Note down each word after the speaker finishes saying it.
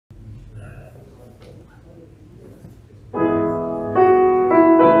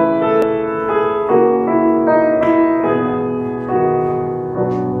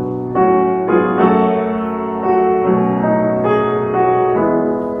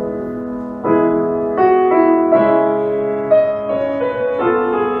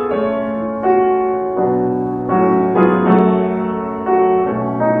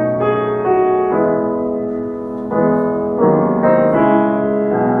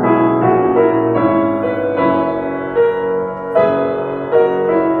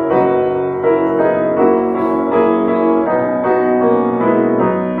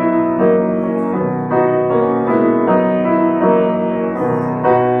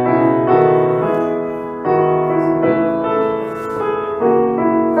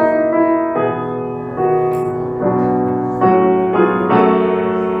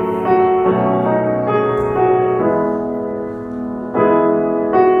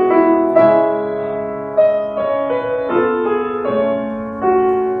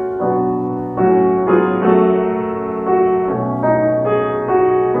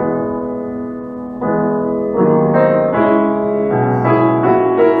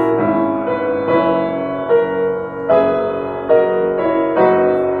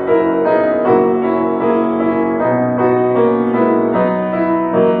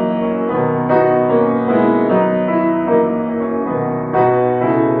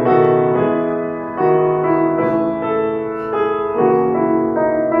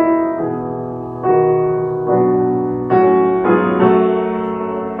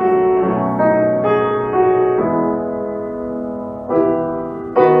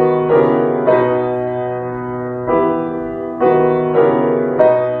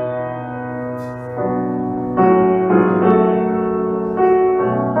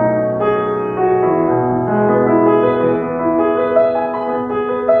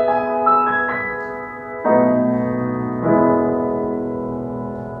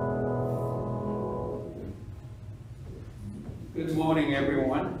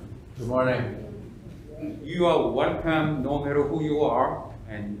who you are,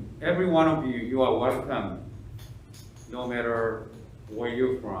 and every one of you, you are welcome, no matter where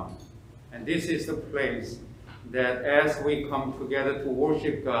you're from. And this is the place that as we come together to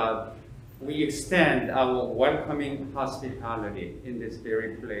worship God, we extend our welcoming hospitality in this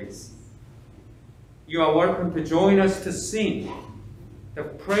very place. You are welcome to join us to sing the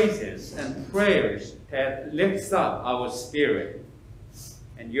praises and prayers that lifts up our spirit.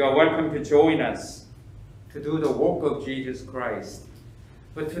 And you are welcome to join us to do the work of Jesus Christ.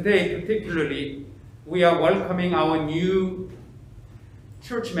 But today, particularly, we are welcoming our new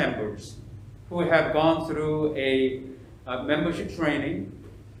church members who have gone through a membership training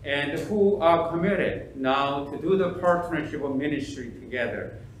and who are committed now to do the partnership of ministry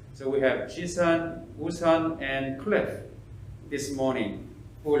together. So we have Jisun, Usun, and Cliff this morning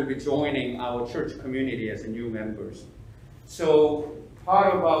who will be joining our church community as new members. So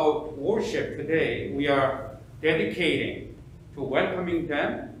part of our worship today, we are dedicating to welcoming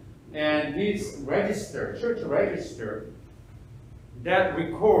them, and this register, church register, that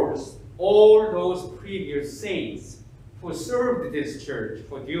records all those previous saints who served this church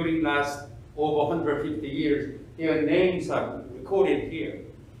for during last over 150 years. Their names are recorded here.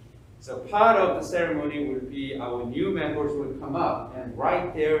 So part of the ceremony will be our new members will come up and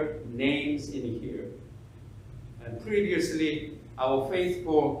write their names in here. And previously, our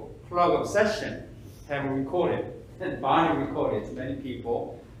faithful Club of Session have recorded, and Bonnie recorded many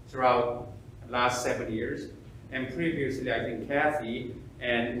people throughout the last 7 years. And previously, I think Kathy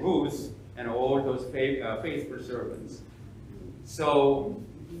and Ruth and all those faithful servants. So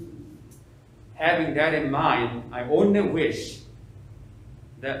having that in mind, I only wish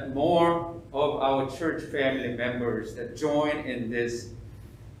that more of our church family members that join in this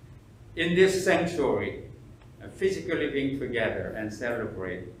sanctuary, physically being together and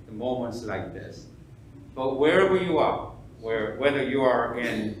celebrate the moments like this. But wherever you are, whether you are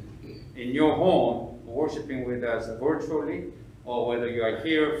in your home worshiping with us virtually, or whether you are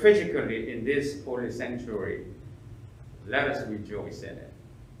here physically in this holy sanctuary, let us rejoice in it.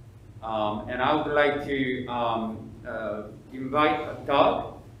 And I would like to invite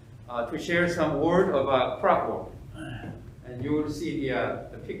Doug to share some word about Krakow. And you will see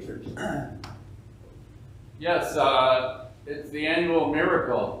the pictures. Yes, it's the annual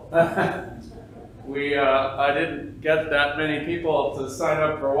miracle. I didn't get that many people to sign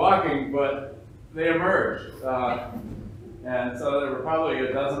up for walking, but they emerged. And so there were probably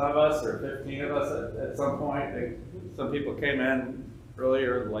a dozen of us or 15 of us at some point. Some people came in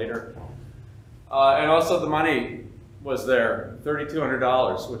earlier, later. And also the money was there,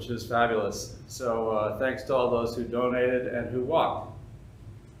 $3,200, which is fabulous. So thanks to all those who donated and who walked.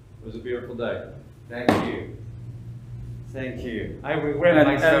 It was a beautiful day. Thank you. Thank you. I regret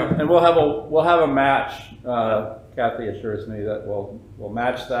myself. And we'll have a match. Kathy assures me that we'll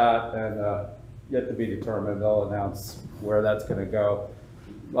match that, and yet to be determined. They'll announce where that's going to go.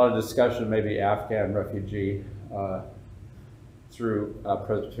 A lot of discussion, maybe Afghan refugee through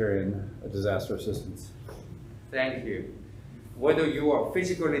Presbyterian disaster assistance. Thank you. Whether you are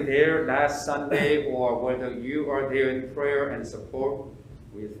physically there last Sunday or whether you are there in prayer and support,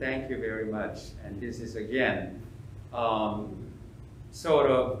 we thank you very much. And this is again sort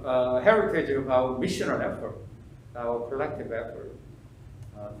of heritage of our missional effort, our collective effort.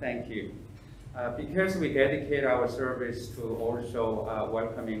 Thank you. Because we dedicate our service to also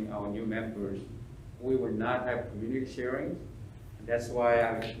welcoming our new members, we will not have community sharing. That's why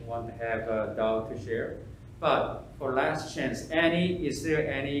I want to have Doug to share. But for last chance, is there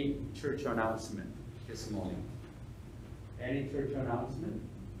any church announcement this morning? Any church announcement?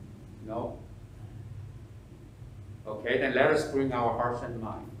 No? Okay, then let us bring our hearts and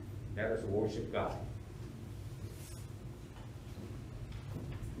mind. Let us worship God.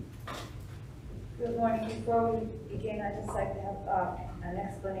 Good morning. Before we begin, I'd just like to have an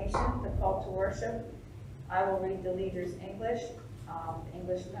explanation, the call to worship. I will read the leader's English. The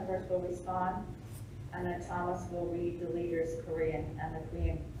English members will respond. And then Thomas will read the leader's Korean, and the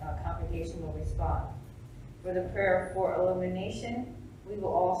Korean congregation will respond. For the prayer for illumination, we will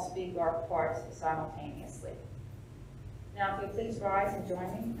all speak our parts simultaneously. Now, if you please rise and join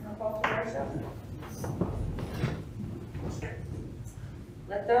me in the call to worship.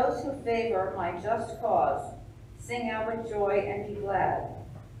 Let those who favor my just cause sing out with joy and be glad.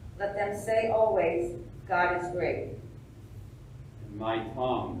 Let them say always, God is great. My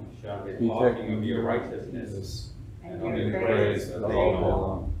tongue shall be talking of your righteousness and of your praise of the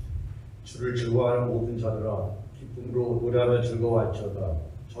long. 주를 즐거워하는 모든 자들아, 기쁨으로 노래하며 즐거워할지어다.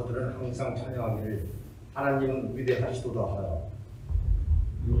 저들은 항상 찬양하기를 하나님은 위대하시도다 하여.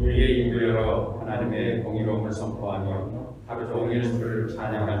 우리의 입을 열어 하나님의 공의로움을 선포하며 하루 종일 주를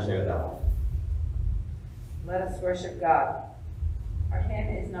찬양할지어다. Let us worship God. Our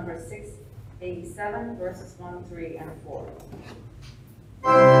hymn is number 687, verses 1, 3, and 4.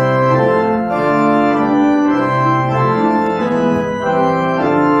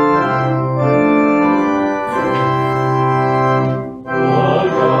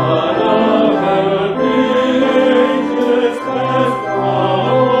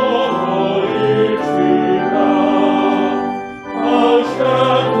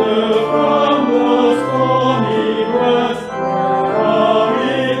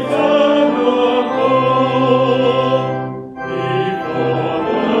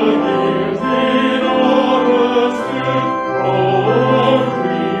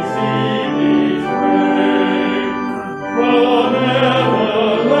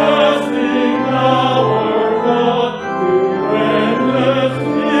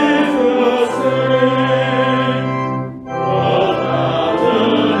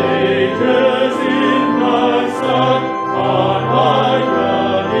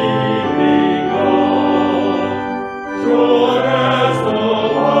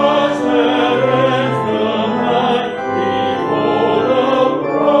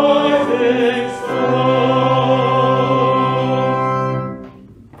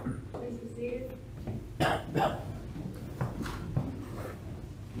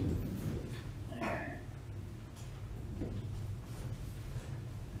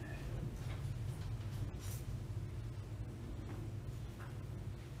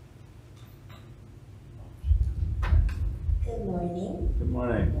 Good morning. Good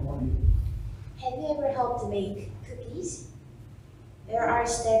morning. Have you ever helped make cookies? There are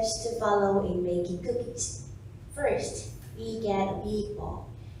steps to follow in making cookies. First, we get a big bowl,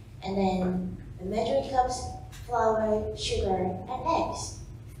 and then the measuring cups, flour, sugar, and eggs.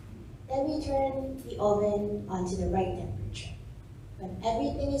 Then we turn the oven onto the right temperature. When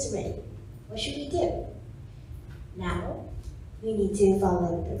everything is ready, what should we do? Now, we need to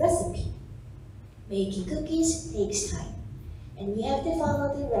follow the recipe. Making cookies takes time, and we have to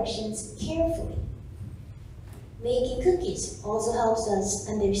follow the directions carefully. Making cookies also helps us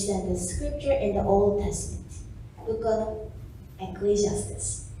understand the scripture in the Old Testament, book of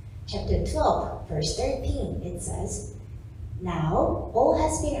Ecclesiastes, chapter 12, verse 13. It says, "Now all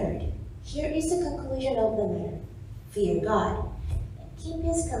has been heard. Here is the conclusion of the matter. Fear God, and keep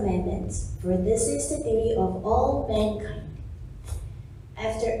his commandments, for this is the duty of all mankind."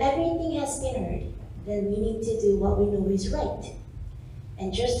 After everything has been heard, then we need to do what we know is right.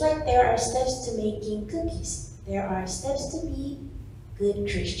 And just like there are steps to making cookies, there are steps to be good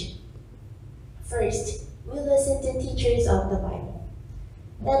Christian. First, we listen to teachers of the Bible.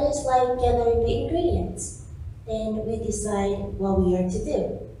 That is like gathering the ingredients. Then we decide what we are to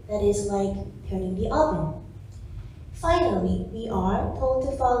do. That is like turning the oven. Finally, we are told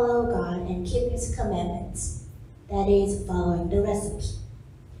to follow God and keep his commandments. That is following the recipe.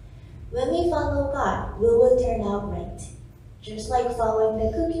 When we follow God, we will turn out right. Just like following the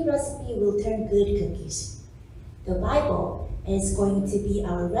cookie recipe will turn good cookies. The Bible is going to be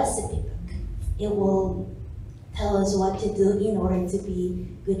our recipe book. It will tell us what to do in order to be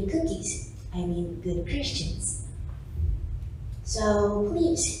good cookies. I mean, good Christians. So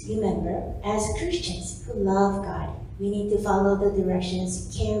please remember, as Christians who love God, we need to follow the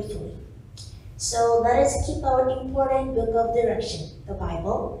directions carefully. So let us keep our important book of direction, the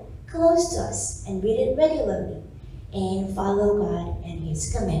Bible, close to us and read it regularly and follow God and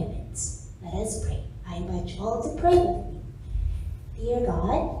his commandments. Let us pray. I invite you all to pray with me. Dear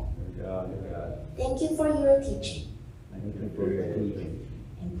God, thank you for your teaching.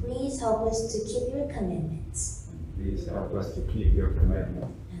 And please help us to keep your commandments. Please help us to keep your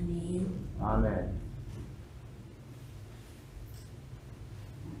commandments. Amen. Amen.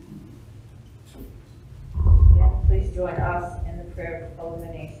 Again, please join us in the prayer of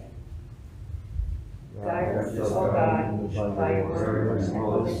illumination. Guide us, O God, by your word and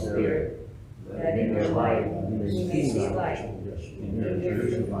Holy Spirit, that in your light we may see light, in your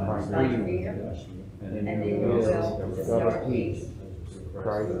truth find freedom, and in your will discover peace.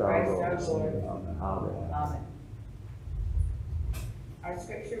 Christ our Lord. Amen. Amen. Our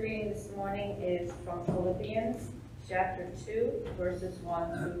scripture reading this morning is from Philippians chapter 2, verses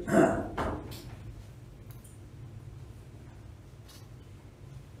 1 through 12.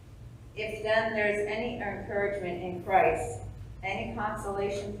 If then there is any encouragement in Christ, any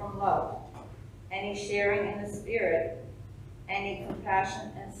consolation from love, any sharing in the Spirit, any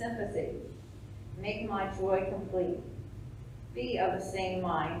compassion and sympathy, make my joy complete. Be of the same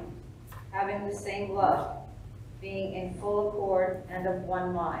mind, having the same love, being in full accord and of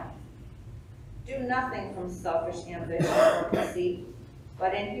one mind. Do nothing from selfish ambition or conceit,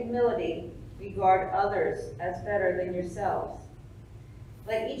 but in humility regard others as better than yourselves.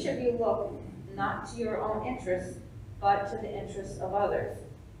 Let each of you look not to your own interests, but to the interests of others.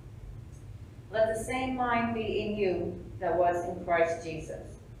 Let the same mind be in you that was in Christ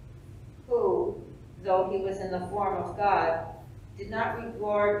Jesus, who, though he was in the form of God, did not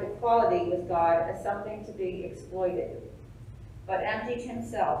regard equality with God as something to be exploited, but emptied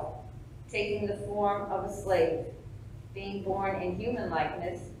himself, taking the form of a slave, being born in human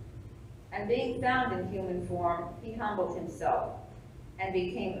likeness, and being found in human form, he humbled himself, and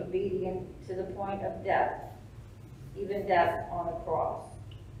became obedient to the point of death, even death on a cross.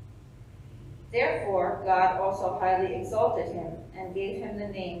 Therefore, God also highly exalted him, and gave him the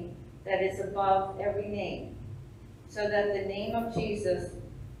name that is above every name, so that the name of Jesus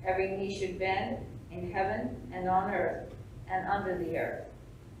every knee should bend, in heaven and on earth and under the earth,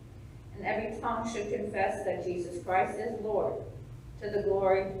 and every tongue should confess that Jesus Christ is Lord, to the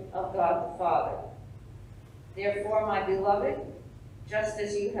glory of God the Father. Therefore, my beloved, just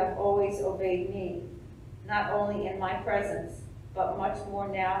as you have always obeyed me, not only in my presence, but much more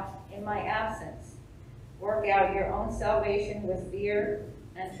now in my absence, work out your own salvation with fear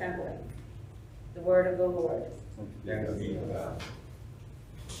and trembling. The word of the Lord.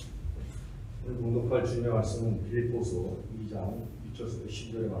 오늘 공독할 주님의 말씀은 빌립보서 2장 6절에서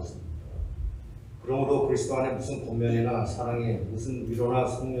 10절의 말씀입니다. 그러므로 그리스도 안에 무슨 권면이나 사랑에 무슨 위로나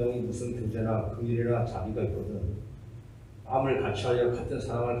성령이 무슨 교제나 긍휼이나 자비가 있거든 마음을 같이하여 같은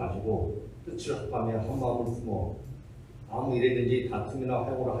사랑을 가지고 뜻을 합하며 한 마음을 품어 아무 일에든지 다툼이나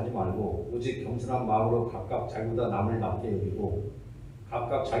회고를 하지 말고 오직 겸손한 마음으로 각각 자기보다 남을 낫게 여기고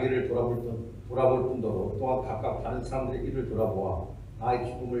각각 자기를 돌아볼 뿐더러 또한 각각 다른 사람들의 일을 돌아보아 나의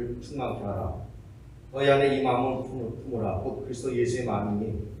기쁨을 충만케 하라. 너희 안에 이 마음을 품으라. 곧 그리스도 예수의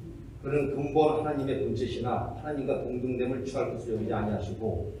마음이니 그는 근본 하나님의 본체시나 하나님과 동등됨을 취할 것을 여기지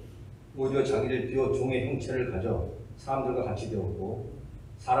아니하시고 오히려 자기를 비워 종의 형체를 가져 사람들과 같이 되었고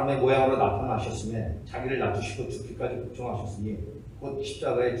사람의 모양으로 나타나셨음에 자기를 낮추시고 죽기까지 복종하셨으니 곧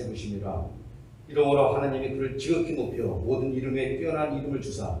십자가에 죽으심이라. 이러므로 하나님이 그를 지극히 높여 모든 이름에 뛰어난 이름을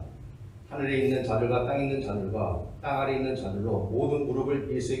주사 하늘에 있는 자들과 땅에 있는 자들과 땅 아래에 있는 자들로 모든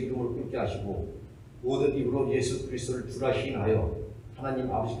무릎을 예수의 이름으로 꿇게 하시고 모든 입으로 예수 그리스도를 주라 시인하여 하나님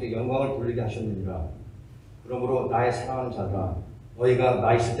아버지께 영광을 돌리게 하셨느니라. 그러므로 나의 사랑하는 자들아 너희가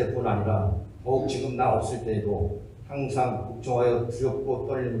나 있을 때뿐 아니라 더욱 지금 나 없을 때에도 항상 걱정하여 두렵고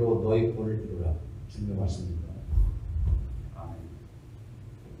떨림으로 너희 구원을 이루라. 주님의 말씀입니다.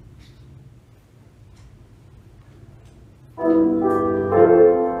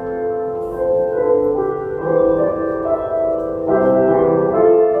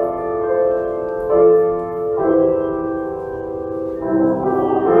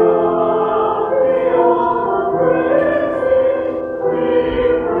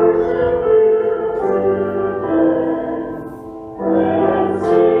 Let's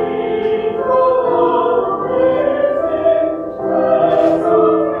sing the Lord.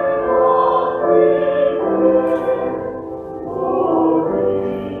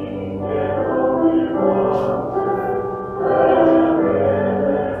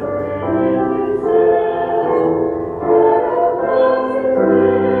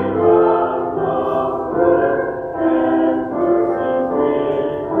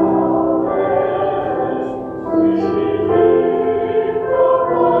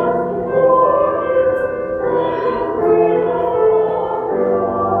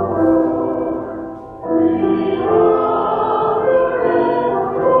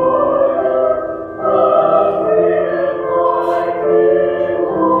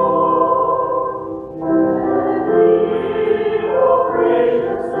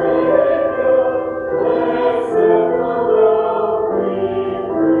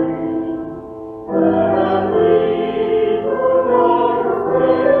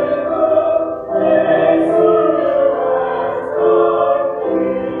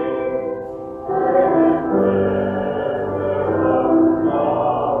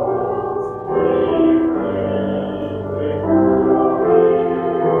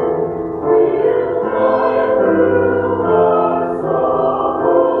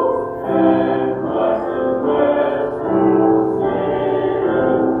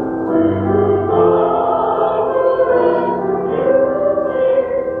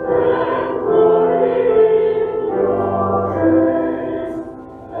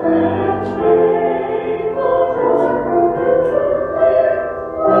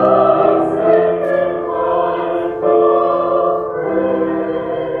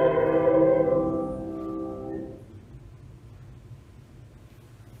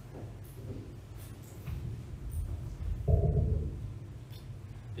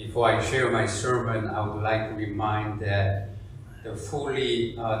 Before I share my sermon, I would like to remind that the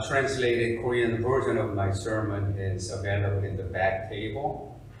fully translated Korean version of my sermon is available in the back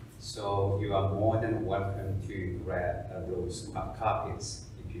table. So you are more than welcome to grab those copies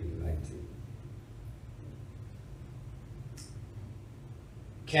if you would like to.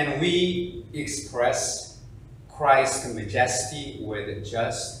 Can we express Christ's majesty with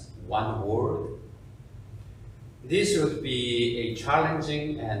just one word? This would be a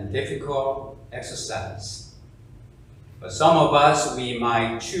challenging and difficult exercise. But some of us, we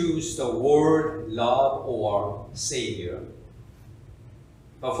might choose the word love or Savior.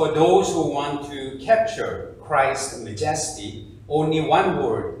 But for those who want to capture Christ's majesty, only one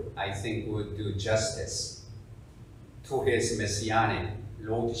word, I think, would do justice to his messianic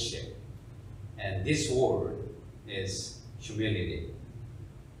lordship. And this word is humility.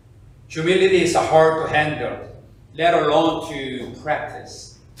 Humility is hard to handle, let alone to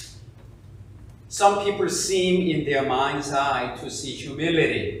practice. Some people seem in their mind's eye to see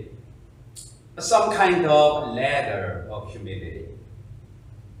humility as some kind of ladder of humility,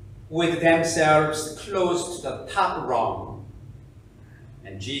 with themselves close to the top rung.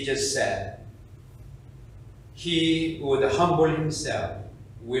 And Jesus said, he who would humble himself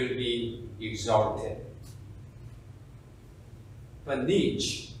will be exalted. But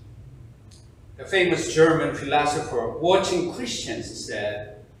Nietzsche, the famous German philosopher, watching Christians,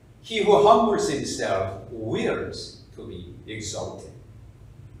 said, he who humbles himself wills to be exalted.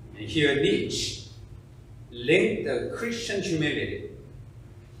 And here Nietzsche linked the Christian humility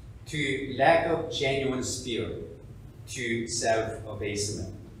to lack of genuine spirit, to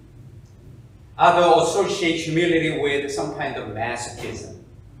self-abasement. Others associate humility with some kind of masochism.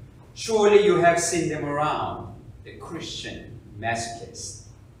 Surely you have seen them around, the Christian masochists,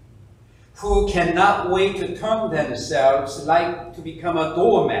 who cannot wait to turn themselves like to become a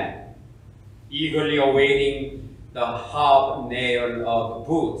doormat, eagerly awaiting the hobnail of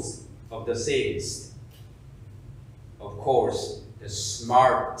boots of the sadist. Of course, the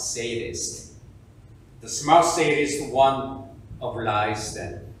smart sadist. The smart sadist, one of lies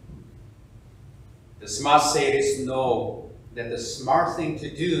then. The smart sadists know that the smart thing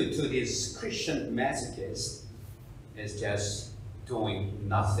to do to this Christian masochist is just doing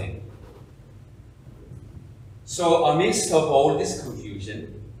nothing. So amidst of all this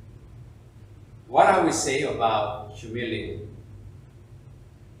confusion, what I will say about humility?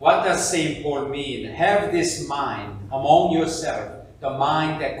 What does St. Paul mean? Have this mind among yourself, the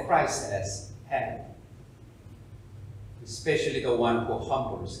mind that Christ has had, especially the one who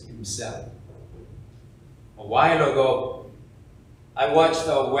humbles himself. A while ago, I watched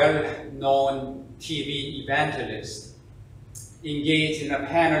a well-known TV evangelist engage in a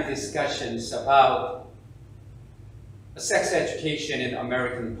panel discussions about sex education in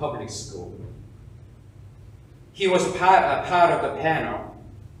American public school. He was a part of the panel,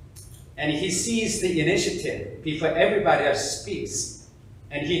 and he seized the initiative before everybody else speaks,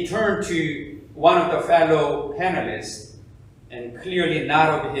 and he turned to one of the fellow panelists and clearly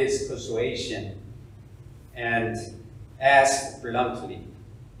nodded his persuasion and asked bluntly,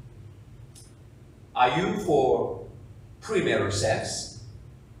 "Are you for premarital sex?"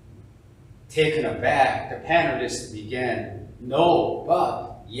 Taken aback, the panelists began, "No,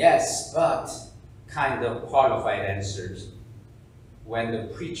 but, yes, but," kind of qualified answers, when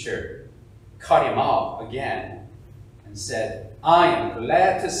the preacher cut him off again and said, "I am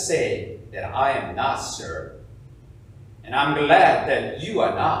glad to say that I am not, sir, and I'm glad that you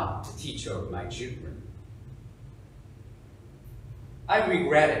are not the teacher of my children." I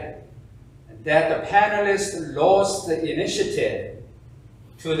regretted that the panelist lost the initiative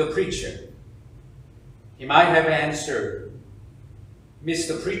to the preacher. He might have answered,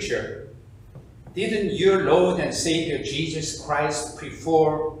 "Mr. Preacher, didn't your Lord and Savior Jesus Christ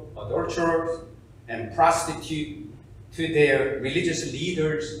prefer adulterers and prostitutes to their religious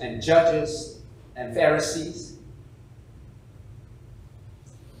leaders and judges and Pharisees?"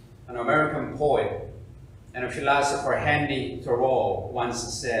 An American poet and a philosopher, Henry Thoreau, once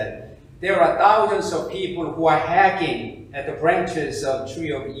said, "There are thousands of people who are hacking at the branches of the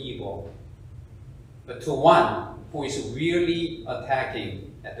tree of evil, but to one who is really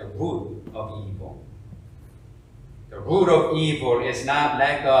attacking at the root of evil. The root of evil is not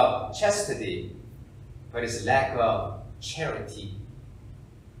lack of chastity, but it's lack of charity.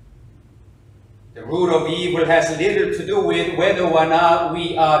 The root of evil has little to do with whether or not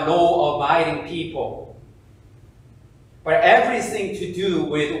we are law-abiding people, but everything to do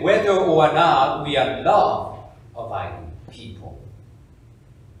with whether or not we are love-abiding people.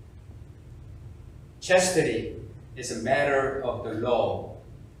 Chastity is a matter of the law,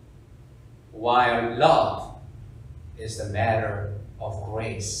 while love is the matter of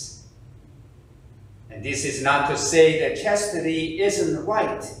grace. And this is not to say that chastity isn't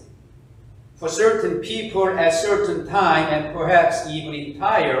right for certain people at certain time and perhaps even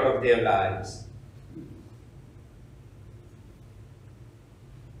entire of their lives.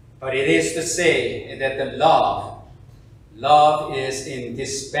 But it is to say that the love is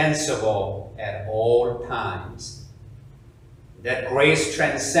indispensable at all times. That grace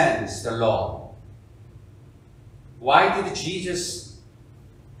transcends the law. Why did Jesus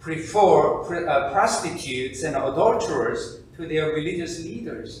prefer prostitutes and adulterers to their religious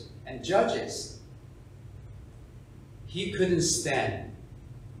leaders and judges? He couldn't stand.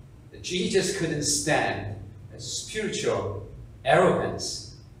 Jesus couldn't stand spiritual arrogance.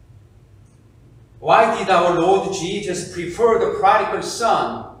 Why did our Lord Jesus prefer the prodigal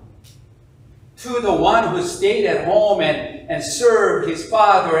son to the one who stayed at home and served his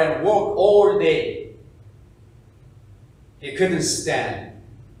father and worked all day? He couldn't stand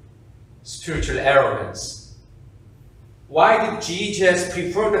spiritual arrogance. Why did Jesus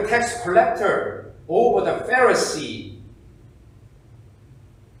prefer the tax collector over the Pharisee?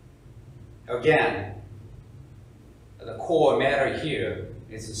 Again, the core matter here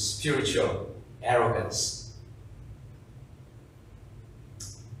is spiritual arrogance.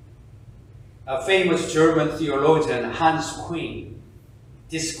 A famous German theologian, Hans Quinn,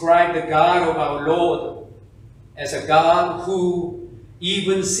 described the God of our Lord as a God who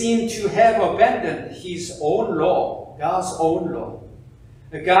even seemed to have abandoned his own law, God's own law.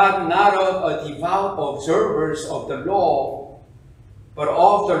 A God not of a devout observers of the law, but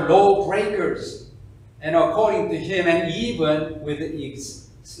of the law breakers. And according to him, and even with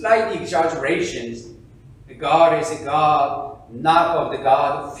slight exaggerations, God is a God not of the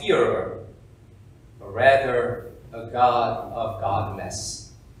God-fearer, but rather a God of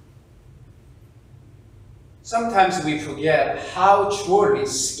godless. Sometimes we forget how truly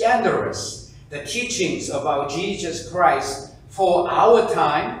scandalous the teachings about Jesus Christ for our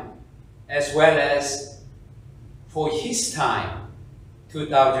time, as well as for his time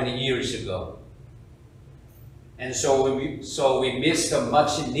 2,000 years ago. And so we miss the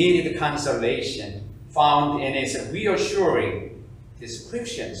much needed consolation found in his reassuring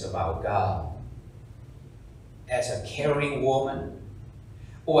descriptions about God as a caring woman,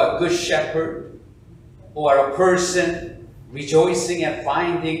 or a good shepherd, or a person rejoicing at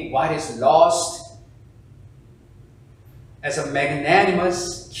finding what is lost, as a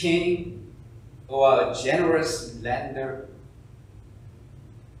magnanimous king, or a generous lender,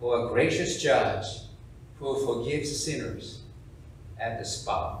 or a gracious judge who forgives sinners at the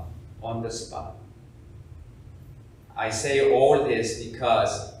spot, on the spot. I say all this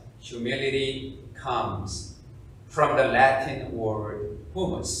because humility comes from the Latin word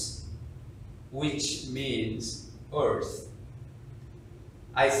humus, which means earth.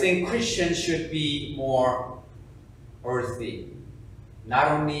 I think Christians should be more earthy,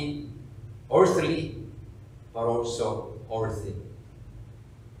 not only earthly, but also earthy.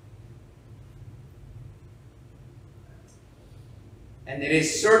 And it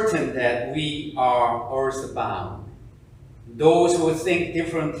is certain that we are earthbound. Those who think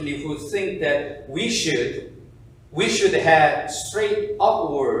differently, who think that we should head straight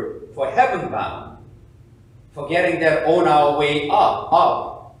upward for heaven-bound, forgetting that on our way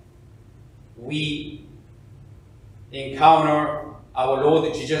up, we encounter our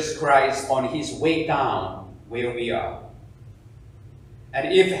Lord Jesus Christ on his way down where we are.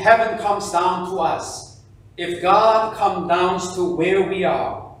 And if heaven comes down to us, if God comes down to where we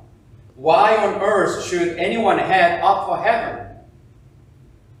are, why on earth should anyone head up for heaven?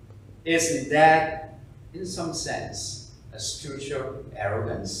 Isn't that, in some sense, a spiritual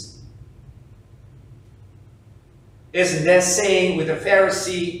arrogance? Isn't that saying with the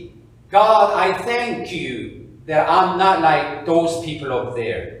Pharisee, God, I thank you that I'm not like those people over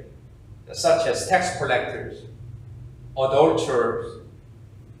there, such as tax collectors, adulterers,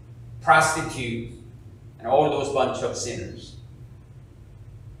 prostitutes, and all those bunch of sinners.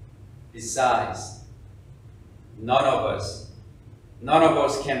 Besides, none of us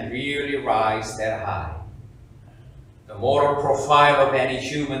can really rise that high. The moral profile of any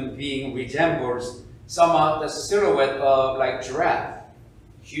human being resembles somewhat the silhouette of like giraffe,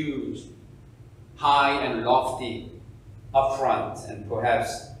 huge, high and lofty up front, and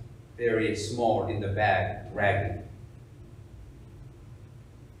perhaps very small in the back, dragging.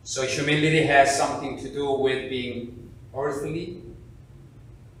 So humility has something to do with being earthly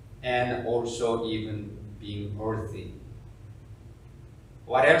and also even being earthy.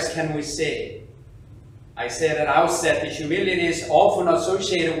 What else can we say? I said at outset that humility is often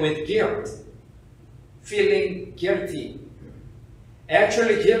associated with guilt, feeling guilty.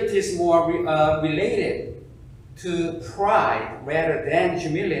 Actually, guilt is more related to pride rather than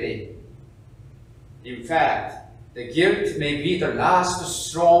humility. In fact, the guilt may be the last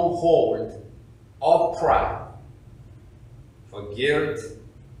stronghold of pride. For guilt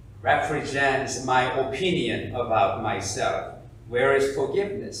represents my opinion about myself, whereas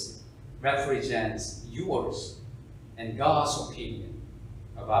forgiveness represents yours and God's opinion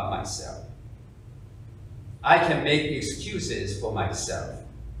about myself. I can make excuses for myself,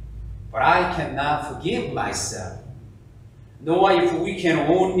 but I cannot forgive myself. Nor if we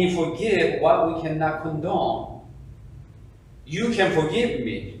can only forgive what we cannot condone. You can forgive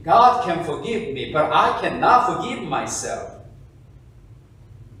me, God can forgive me, but I cannot forgive myself.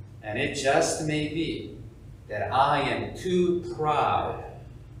 And it just may be that I am too proud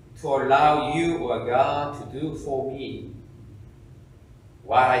to allow you or God to do for me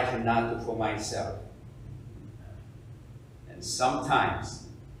what I cannot do for myself. And sometimes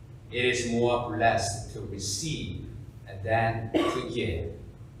it is more blessed to receive than to give.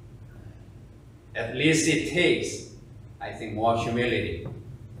 At least it takes, I think, more humility.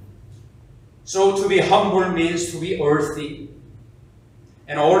 So to be humble means to be earthy,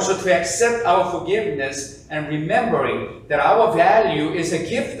 and also to accept our forgiveness and remembering that our value is a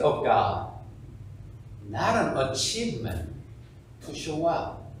gift of God, not an achievement to show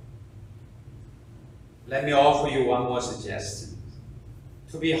up. Let me offer you one more suggestion.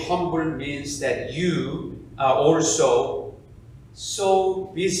 To be humble means that you are also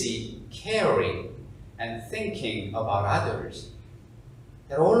so busy caring and thinking about others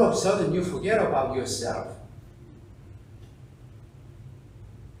that all of a sudden you forget about yourself.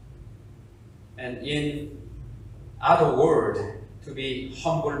 And in other words, to be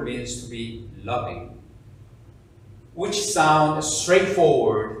humble means to be loving, which sounds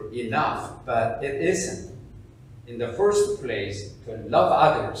straightforward enough, but it isn't. In the first place, to love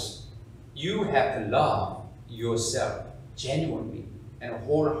others, you have to love yourself genuinely and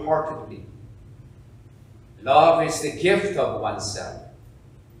wholeheartedly. Love is the gift of oneself.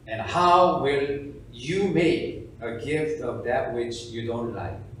 And how will you make a gift of that which you don't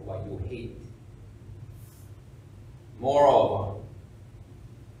like or what you hate? Moreover,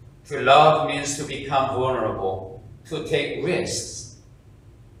 to love means to become vulnerable, to take risks.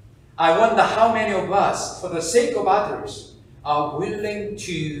 I wonder how many of us, for the sake of others, are willing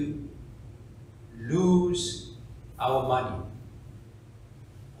to lose our money.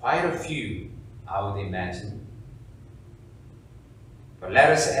 Quite a few, I would imagine. But let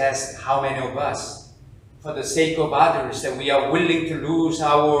us ask how many of us, for the sake of others, that we are willing to lose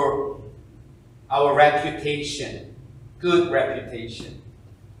our reputation, good reputation.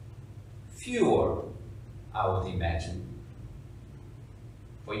 Fewer, I would imagine.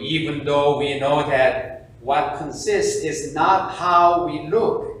 For even though we know that what consists is not how we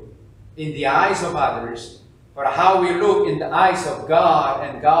look in the eyes of others, but how we look in the eyes of God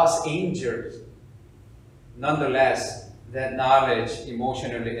and God's angels, nonetheless, that knowledge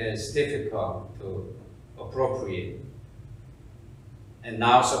emotionally is difficult to appropriate. And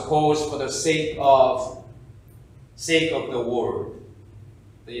now suppose for the sake of the world,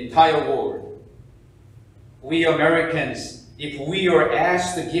 the entire world, we Americans, if we are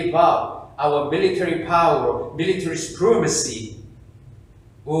asked to give up our military power, military supremacy,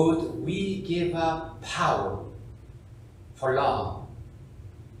 would we give up power for love?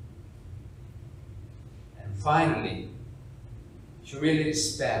 And finally, humility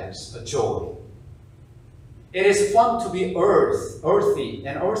spells a joy. It is fun to be earthy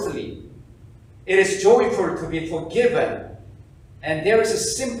and earthly. It is joyful to be forgiven. And there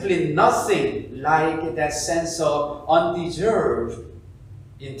is simply nothing like that sense of undeserved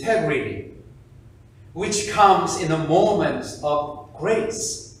integrity, which comes in a moment of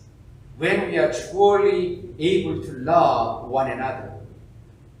grace when we are truly able to love one another.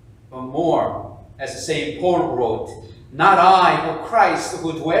 But more, as St. Paul wrote, not I, but Christ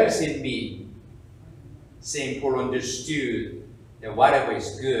who dwells in me. St. Paul understood that whatever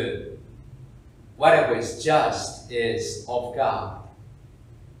is good, whatever is just is of God.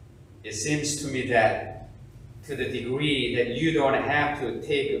 It seems to me that to the degree that you don't have to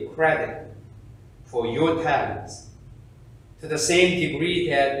take credit for your talents, to the same degree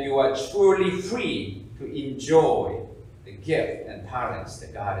that you are truly free to enjoy the gift and talents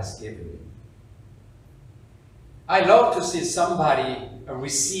that God has given you. I love to see somebody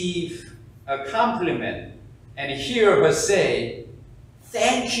receive a compliment and hear her say,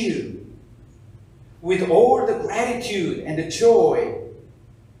 "Thank you," with all the gratitude and the joy.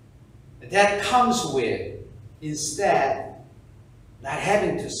 that comes with, instead, not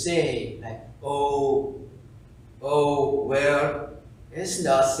having to say, like, oh, well, it's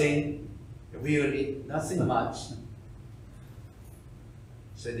nothing, really, nothing much.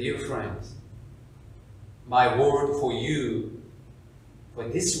 So dear friends, my word for you for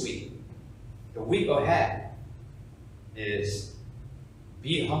this week, the week ahead, is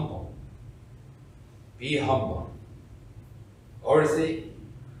be humble. Be humble. Earthy,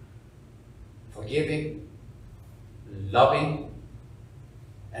 forgiving, loving,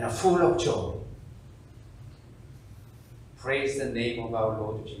 and full of joy. Praise the name of our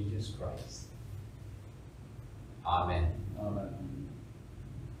Lord Jesus Christ. Amen. Amen.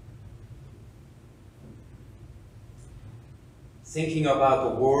 Thinking about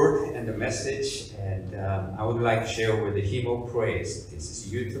the word and the message, and I would like to share with the hymn of praise. This is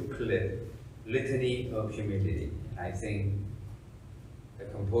YouTube clip, Litany of Humility. I think the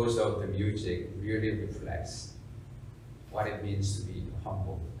composer of the music really reflects what it means to be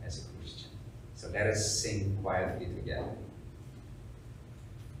humble as a Christian. So let us sing quietly together.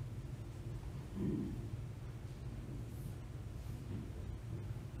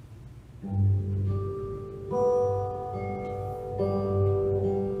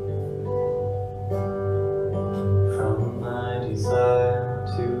 From my desire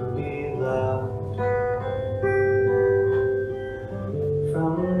to be loved,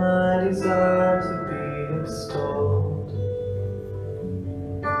 from my desire to be extolled,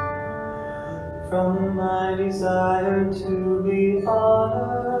 from my desire to be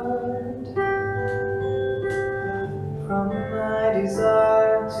honored, from my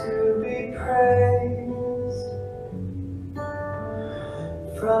desire to be praised,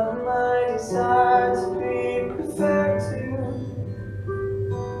 from my desire to be perfected,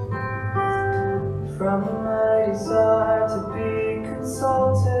 from my desire to be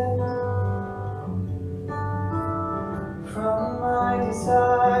consulted, from my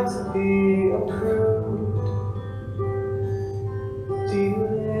desire to be approved,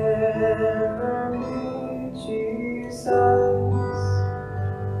 deliver me, Jesus.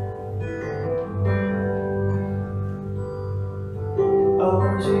 Oh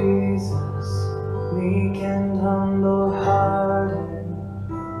Jesus, meek and humble-hearted,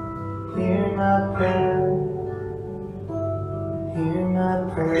 hear my prayer, hear my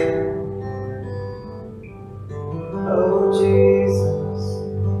prayer. Oh Jesus,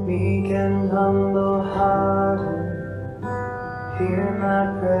 meek and humble-hearted, hear my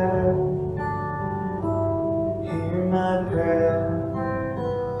prayer, hear my prayer.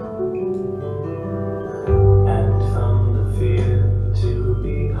 And from the fear to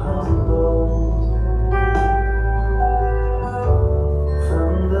be humbled,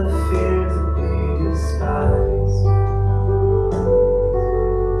 from the fear to be despised,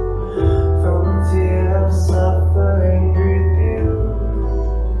 from fear of suffering rebuke,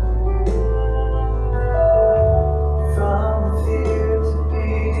 from fear to be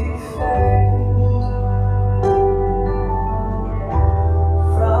defamed,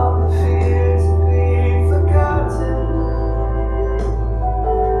 from fear to be forgotten,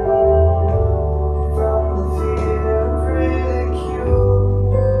 from the fear of ridicule,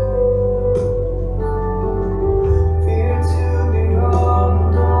 fear to be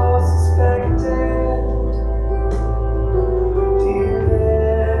wronged or suspected,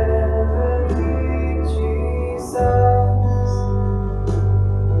 deliver me, Jesus.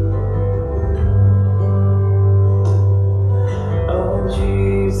 Oh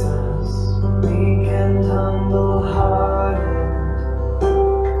Jesus, meek and humble-hearted,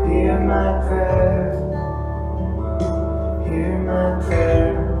 hear my prayer, hear my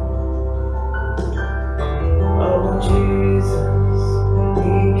prayer. Oh Jesus,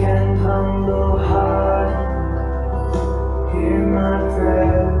 meek and humble-hearted, hear my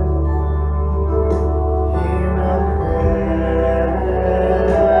prayer, hear my prayer.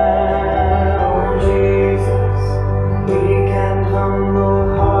 Oh Jesus, meek and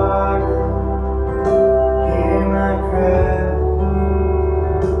humble-hearted, hear my prayer,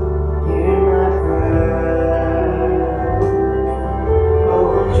 hear my prayer.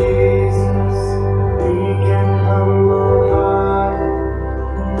 Oh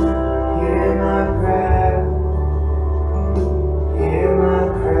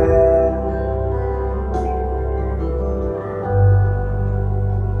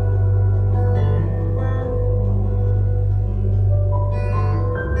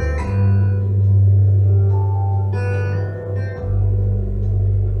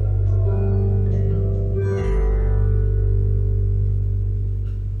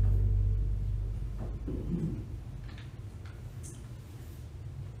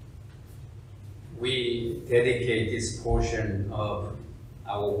this portion of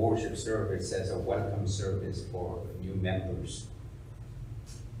our worship service as a welcome service for new members.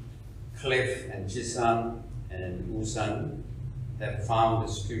 Cliff and Jisun and Usun have found a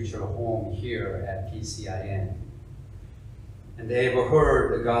spiritual home here at PCIN. And they have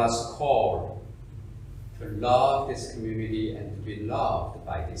heard God's call to love this community and to be loved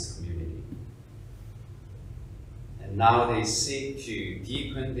by this community. And now they seek to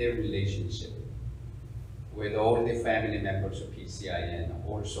deepen their relationship with all the family members of PCIN,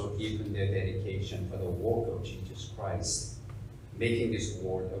 also deepen their dedication for the work of Jesus Christ, making this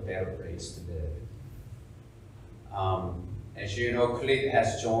world a better place to live. As you know, Cliff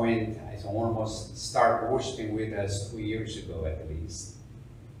has joined, has almost started worshiping with us 2 years ago at least.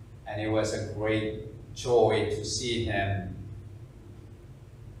 And it was a great joy to see him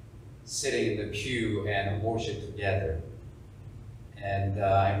sitting in the pew and worship together. And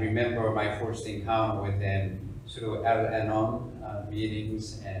I remember my first encounter with him through Al-Anon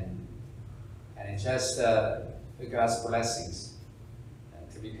meetings, and it's just God's blessings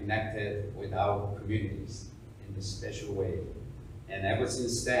to be connected with our communities in this special way. And ever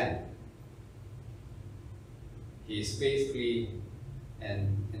since then, he is faithfully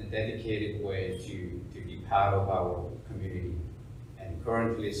and in a dedicated way to be part of our community, and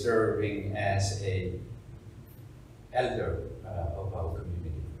currently serving as a elder of our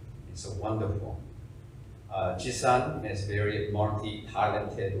community. It's a wonderful. Jisun is a very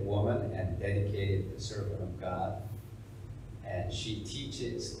multi-talented woman and dedicated servant of God. And she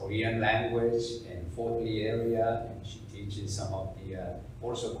teaches Korean language in Fort Lee area, and she teaches some of the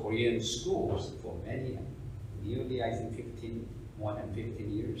also Korean schools for many, nearly I think more than 15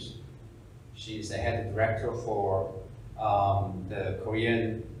 years. She is the head director for the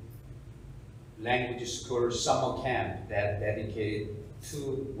Korean language school summer camp that dedicated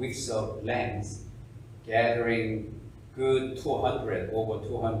 2 weeks of length, gathering good over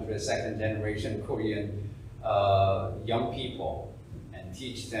 200 second generation Korean young people, and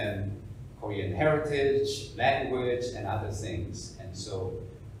teach them Korean heritage, language, and other things. And so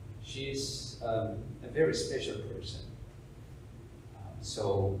she's a very special person.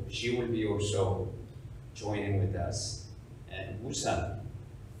 So she will be also joining with us. And Usun,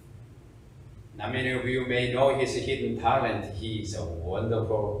 now many of you may know his hidden talent. He's a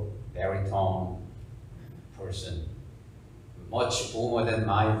wonderful baritone person, much boomer than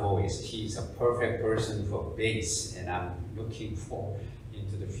my voice. He's a perfect person for bass, and I'm looking for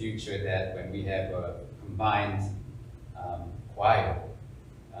into the future that when we have a combined choir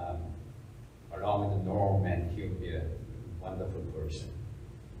along with the Norm, and he'll be a wonderful person.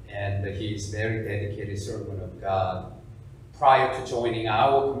 And he's very dedicated servant of God. Prior to joining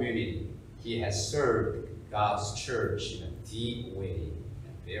our community, he has served God's church in a deep way,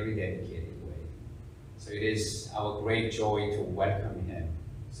 a very dedicated way. So it is our great joy to welcome him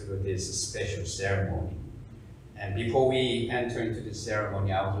through this special ceremony. And before we enter into the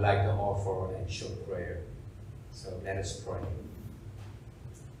ceremony, I would like to offer a short prayer. So let us pray.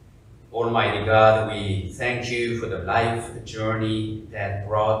 Almighty God, we thank you for the life journey that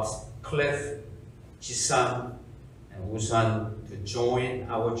brought Cliff, Jisun, and Usun to join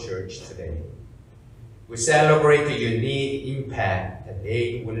our church today. We celebrate the unique impact that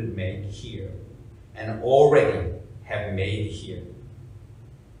they will make here and already have made here.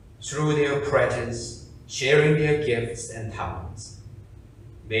 Through their presence, sharing their gifts and talents.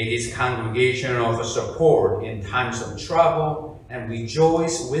 May this congregation offer support in times of trouble and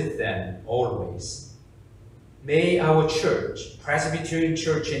rejoice with them always. May our church, Presbyterian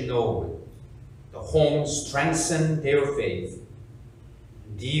Church in Norwood, the home strengthen their faith,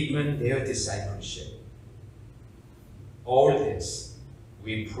 deepen their discipleship. All this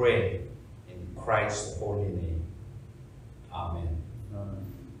we pray in Christ's holy name. Amen.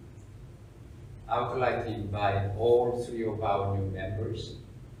 I would like to invite all 3 of our new members.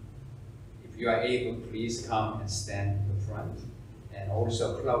 If you are able, please come and stand in the front. And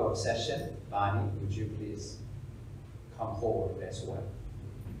also flower session, Bonnie, would you please come forward as well?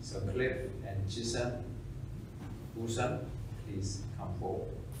 So Cliff and Jisun, Usun, please come forward.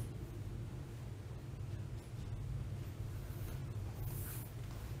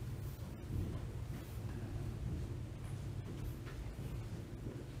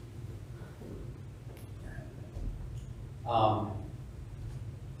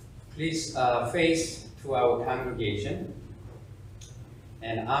 Please face to our congregation,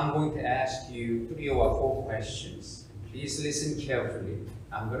 and I'm going to ask you 3 or 4 questions. Please listen carefully.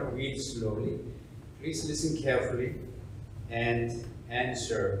 I'm going to read slowly. Please listen carefully and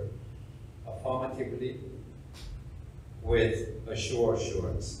answer affirmatively with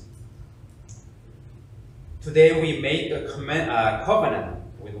assurance. Today we make a covenant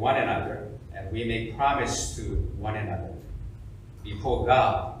with one another, and we make promise to one another before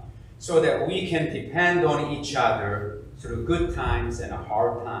God, so that we can depend on each other through good times and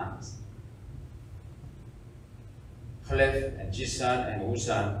hard times. Cliff and Jisun and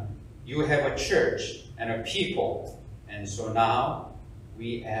Usun, you have a church and a people, and so now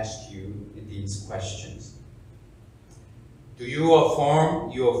we ask you these questions. Do you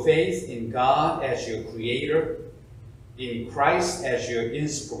affirm your faith in God as your creator, in Christ as your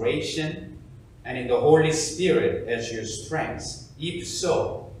inspiration, and in the Holy Spirit as your strength? If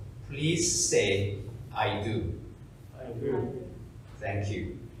so, please say, I do. I do. Thank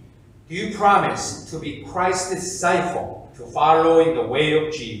you. Do you promise to be Christ's disciple, to follow in the way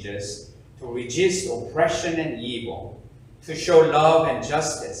of Jesus, to resist oppression and evil, to show love and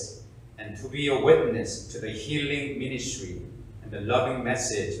justice, and to be a witness to the healing ministry and the loving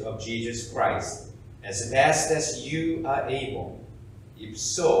message of Jesus Christ as best as you are able? If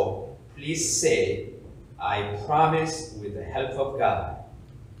so, please say, I promise with the help of God.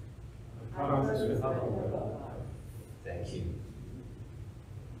 I promise with the help of God. Thank you.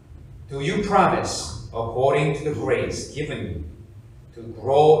 Do you promise, according to the grace given you, to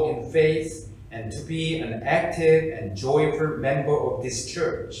grow in faith and to be an active and joyful member of this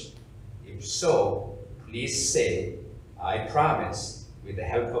church? If so, please say, I promise with the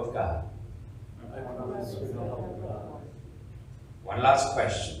help of God. I promise with the help of God. One last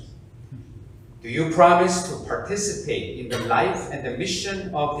question. Do you promise to participate in the life and the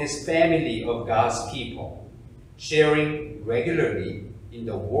mission of this family of God's people, sharing regularly in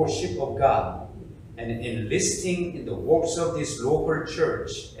the worship of God and enlisting in the works of this local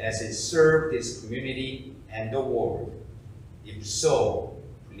church as it serves this community and the world? If so,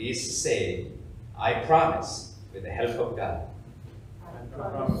 please say, I promise with the help of God. I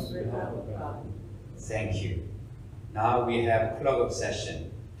promise with the help of God. Thank you. Now we have a plug-up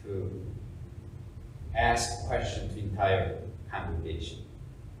session to ask questions to the entire congregation.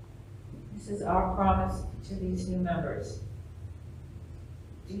 This is our promise to these new members.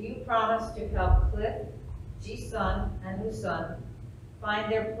 Do you promise to help Cliff, Jisun, and Usun find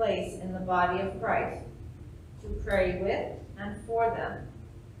their place in the body of Christ, to pray with and for them,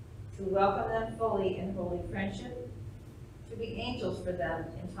 to welcome them fully in holy friendship, to be angels for them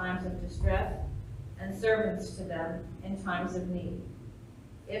in times of distress, and servants to them in times of need?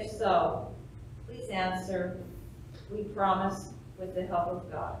 If so, please answer, we promise with the help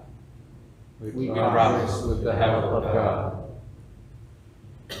of God. We promise with the help of God.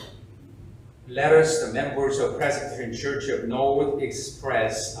 Let us, the members of Presbyterian Church of Norwood,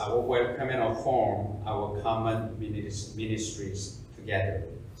 express our welcome and affirm our common ministries together.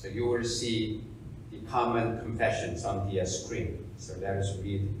 So you will see the common confessions on the screen. So let us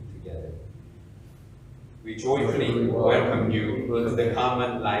read together. We joyfully welcome you into the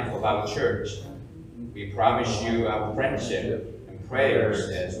common life of our church. We promise you our friendship and prayers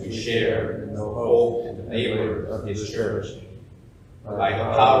as we share the hope and the labor of this church. By the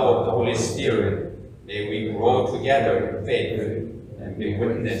power of the Holy Spirit, may we grow together in faith and be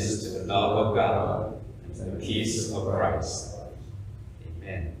witness to the love of God and the peace of Christ.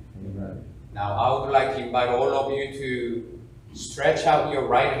 Amen. Amen. Now I would like to invite all of you to stretch out your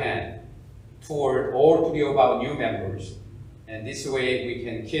right hand toward all three of our new members. And this way we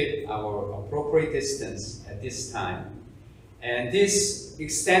can keep our appropriate distance at this time. And this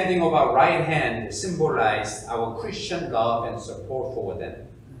extending of our right hand symbolized our Christian love and support for them.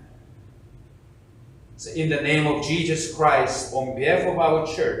 So in the name of Jesus Christ, on behalf of our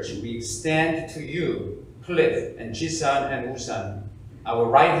church, we extend to you, Cliff and Jisun and Usun, our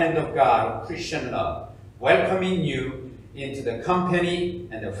right hand of God, Christian love, welcoming you into the company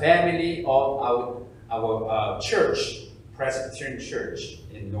and the family of our church, Presbyterian Church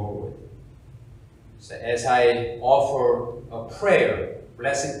in Norwood. So as I offer a prayer,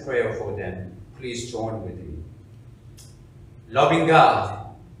 blessing prayer for them, please join with me. Loving God,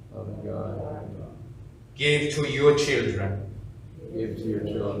 give to your children,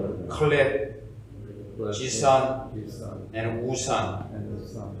 Cliff, Jisun, and Usun,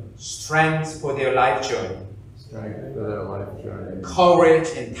 strength for their life journey, courage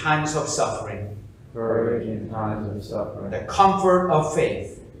in times of suffering, the comfort of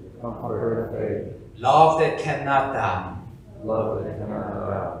faith, love that cannot die,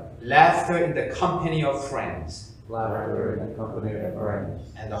 laughter in the company of friends,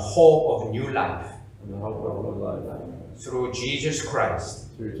 and the hope of new life through Jesus Christ,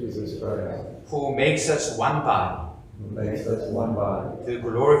 who makes us one body, to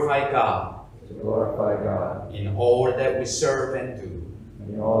glorify God in all that we serve and do.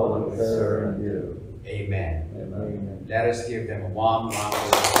 Amen. Amen. Let us give them a warm round of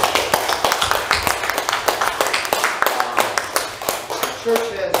applause. The church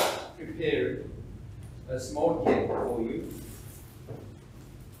has prepared a small gift for you,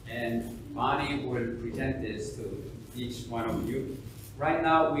 and Bonnie will present this to each one of you. Right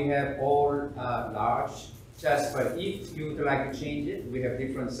now we have all large, but if you would like to change it, we have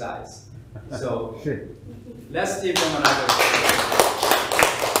different size. So let's give them another.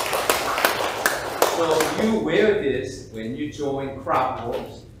 So you wear this when you join crop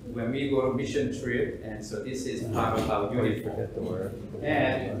works, when we go to mission trip, and so this is part of our uniform.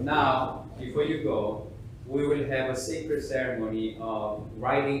 And now, before you go, we will have a sacred ceremony of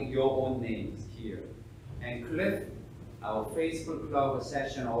writing your own names here. And Cliff, our Facebook Club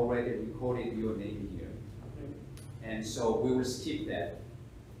session already recorded your name here. And so we will skip that.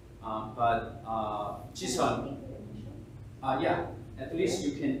 Jisun, yeah, at least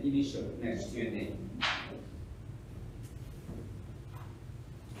you can initial next to your name.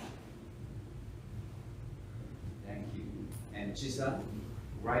 Thank you. And Jisun,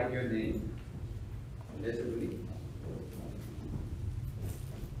 write your name legibly.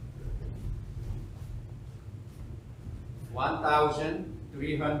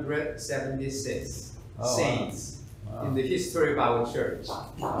 (1,376) saints in the history of our church.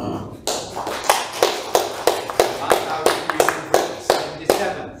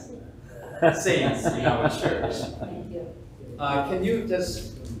 1,377 saints in our church. Can you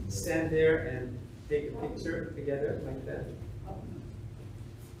just stand there and take a picture together like that?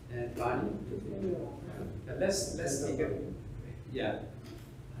 And Bonnie, let's take a, yeah.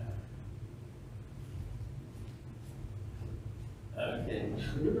 Okay.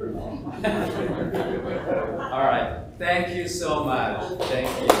 All right. Thank you so much. Thank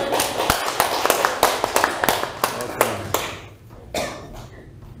you.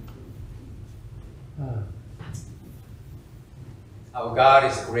 Our God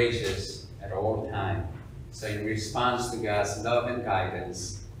is gracious at all times. So in response to God's love and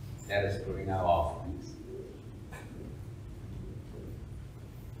guidance, let us bring our offerings.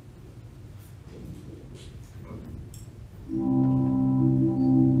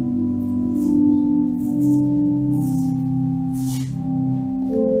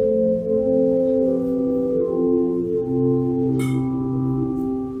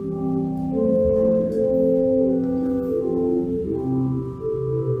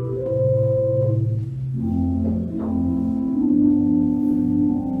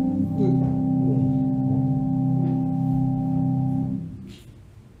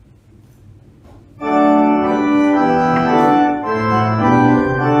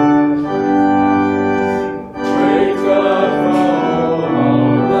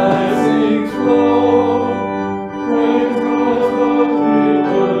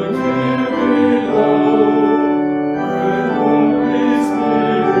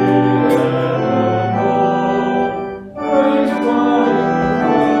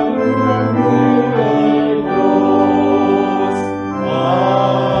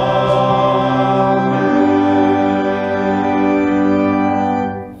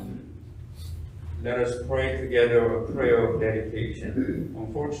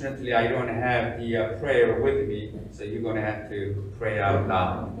 Unfortunately, I don't have the prayer with me, so you're going to have to pray out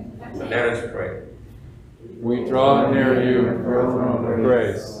loud. So let us pray. We draw near you, your throne of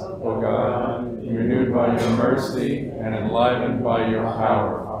grace, O God, renewed by your mercy and enlivened by your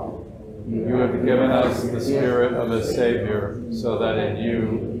power. You have given us the Spirit of a Savior, so that in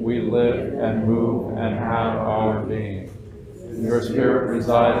you we live and move and have our being. Your Spirit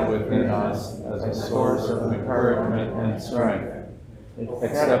resides within us as a source of encouragement and strength.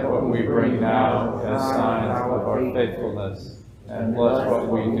 Accept what we bring now as signs of our faithfulness, and bless what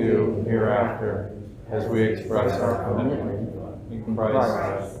we do hereafter as we express our commitment. In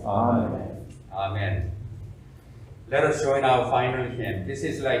Christ, amen. Amen. Let us join our final hymn. This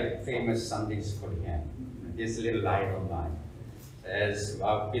is like famous Sunday school hymn. This little light of mine. As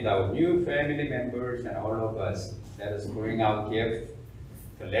with our new family members and all of us, let us bring our gift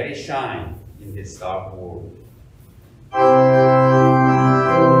to let it shine in this dark world.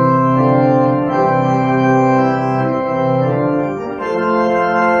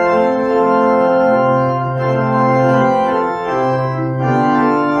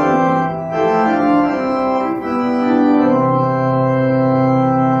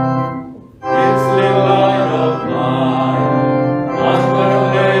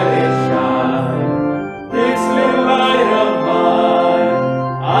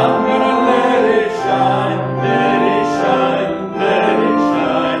 I'm gonna let it shine, let it shine, let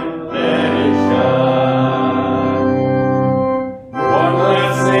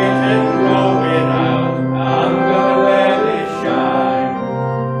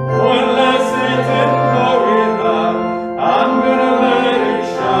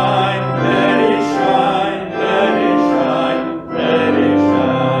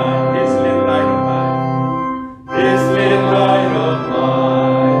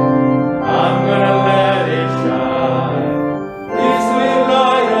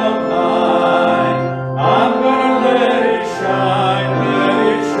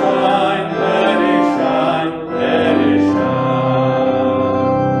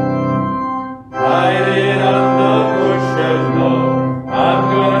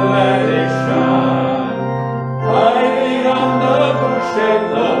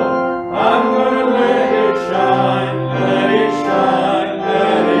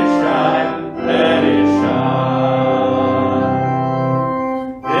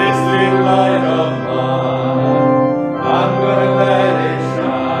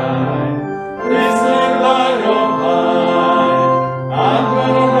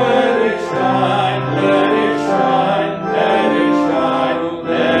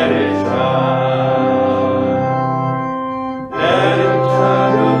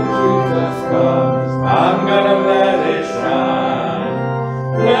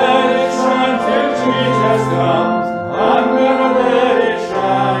comes, I'm gonna let it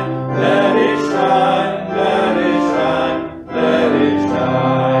shine, let it shine, let it shine, let it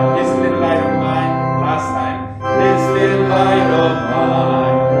shine. This little light of mine, last time. This little light of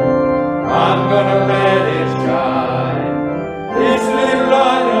mine, I'm gonna let it shine. This little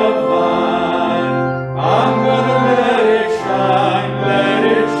light of mine, I'm gonna let it shine, let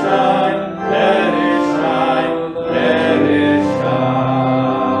it shine, let it shine, let it shine.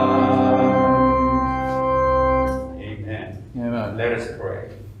 Amen. Amen. Let us pray.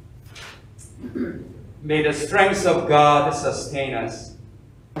 May the strength of God sustain us.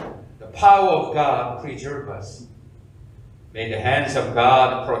 The power of God preserve us. May the hands of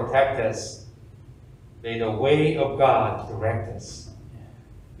God protect us. May the way of God direct us.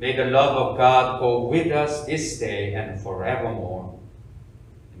 May the love of God go with us this day and forevermore.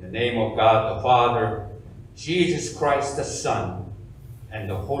 In the name of God the Father, Jesus Christ the Son, and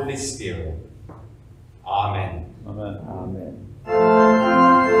the Holy Spirit. Amen. Amen. Amen.